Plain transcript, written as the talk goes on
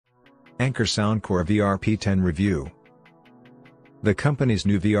Anker Soundcore VR P10 Review. The company's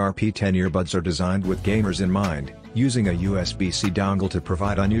new VR P10 earbuds are designed with gamers in mind, using a USB-C dongle to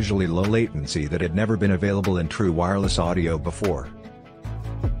provide unusually low latency that had never been available in true wireless audio before.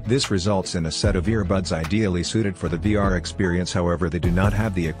 This results in a set of earbuds ideally suited for the VR experience, however they do not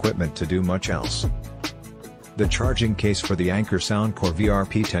have the equipment to do much else. The charging case for the Anker Soundcore VR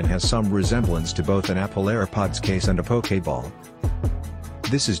P10 has some resemblance to both an Apple AirPods case and a Pokeball.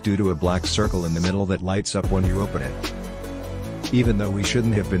 This is due to a black circle in the middle that lights up when you open it. Even though we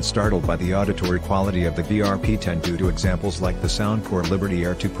shouldn't have been startled by the auditory quality of the VR P10 due to examples like the Soundcore Liberty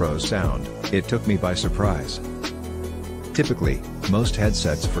Air 2 Pro's sound, it took me by surprise. Typically, most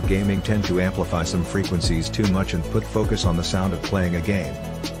headsets for gaming tend to amplify some frequencies too much and put focus on the sound of playing a game.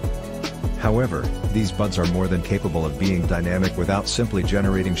 However, these buds are more than capable of being dynamic without simply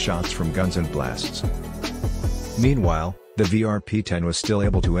generating shots from guns and blasts. Meanwhile, the VR P10 was still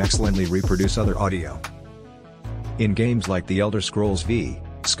able to excellently reproduce other audio. In games like The Elder Scrolls V,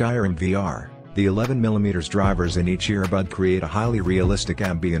 Skyrim VR, the 11mm drivers in each earbud create a highly realistic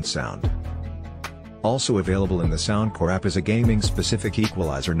ambient sound. Also available in the Soundcore app is a gaming-specific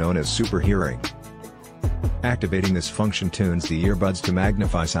equalizer known as Super Hearing. Activating this function tunes the earbuds to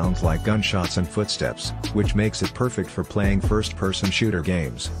magnify sounds like gunshots and footsteps, which makes it perfect for playing first-person shooter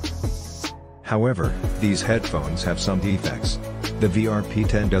games. However, these headphones have some defects. The VR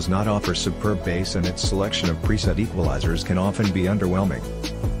P10 does not offer superb bass and its selection of preset equalizers can often be underwhelming.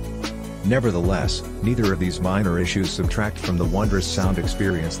 Nevertheless, neither of these minor issues subtract from the wondrous sound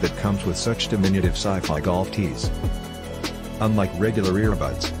experience that comes with such diminutive sci-fi golf tees. Unlike regular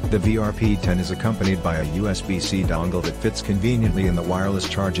earbuds, the VR P10 is accompanied by a USB-C dongle that fits conveniently in the wireless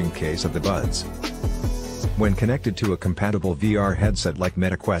charging case of the buds. When connected to a compatible VR headset like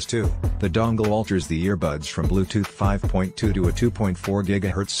Meta Quest 2, the dongle alters the earbuds from Bluetooth 5.2 to a 2.4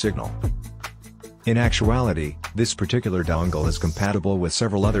 GHz signal. In actuality, this particular dongle is compatible with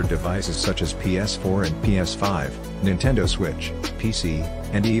several other devices such as PS4 and PS5, Nintendo Switch, PC,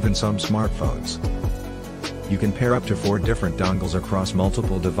 and even some smartphones. You can pair up to 4 different dongles across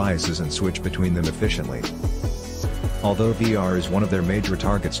multiple devices and switch between them efficiently. Although VR is one of their major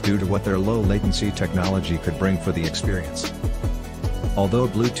targets due to what their low-latency technology could bring for the experience. Although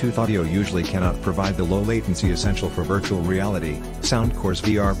Bluetooth audio usually cannot provide the low latency essential for virtual reality, Soundcore's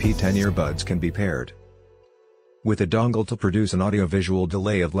VR P10 earbuds can be paired with a dongle to produce an audio-visual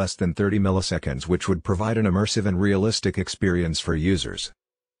delay of less than 30 milliseconds, which would provide an immersive and realistic experience for users.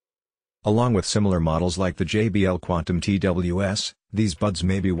 Along with similar models like the JBL Quantum TWS, these buds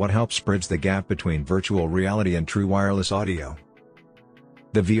may be what helps bridge the gap between virtual reality and true wireless audio.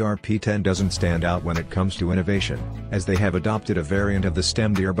 The VR P10 doesn't stand out when it comes to innovation, as they have adopted a variant of the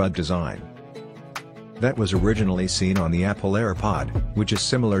stemmed earbud design that was originally seen on the Apple AirPod, which is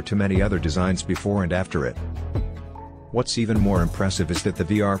similar to many other designs before and after it. What's even more impressive is that the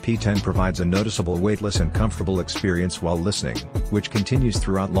VR P10 provides a noticeable weightless and comfortable experience while listening, which continues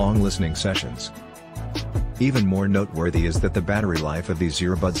throughout long listening sessions. Even more noteworthy is that the battery life of these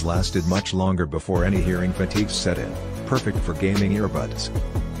earbuds lasted much longer before any hearing fatigue set in, perfect for gaming earbuds.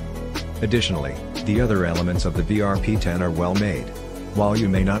 Additionally, the other elements of the VR P10 are well made. While you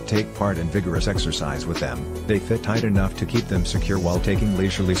may not take part in vigorous exercise with them, they fit tight enough to keep them secure while taking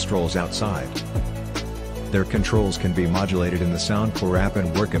leisurely strolls outside. Their controls can be modulated in the Soundcore app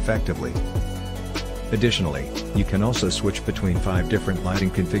and work effectively. Additionally, you can also switch between 5 different lighting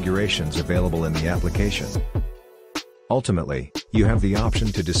configurations available in the application. Ultimately, you have the option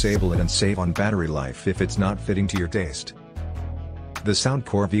to disable it and save on battery life if it's not fitting to your taste. The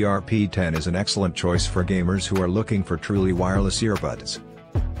Soundcore VR P10 is an excellent choice for gamers who are looking for truly wireless earbuds.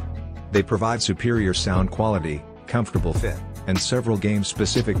 They provide superior sound quality, comfortable fit, and several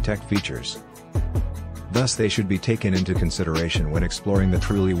game-specific tech features. Thus they should be taken into consideration when exploring the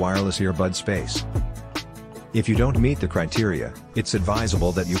truly wireless earbud space. If you don't meet the criteria, it's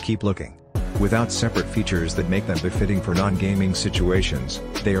advisable that you keep looking. Without separate features that make them befitting for non-gaming situations,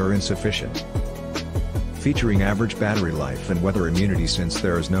 they are insufficient. Featuring average battery life and weather immunity since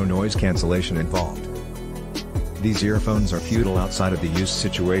there is no noise cancellation involved. These earphones are futile outside of the use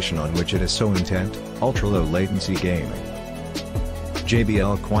situation on which it is so intent, ultra-low latency gaming.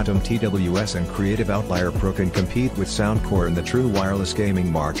 JBL Quantum TWS and Creative Outlier Pro can compete with Soundcore in the true wireless gaming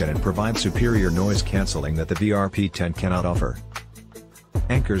market and provide superior noise cancelling that the VR P10 cannot offer.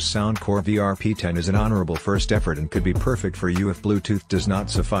 Anker's Soundcore VR P10 is an honorable first effort and could be perfect for you if Bluetooth does not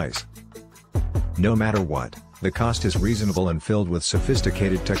suffice. No matter what, the cost is reasonable and filled with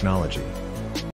sophisticated technology.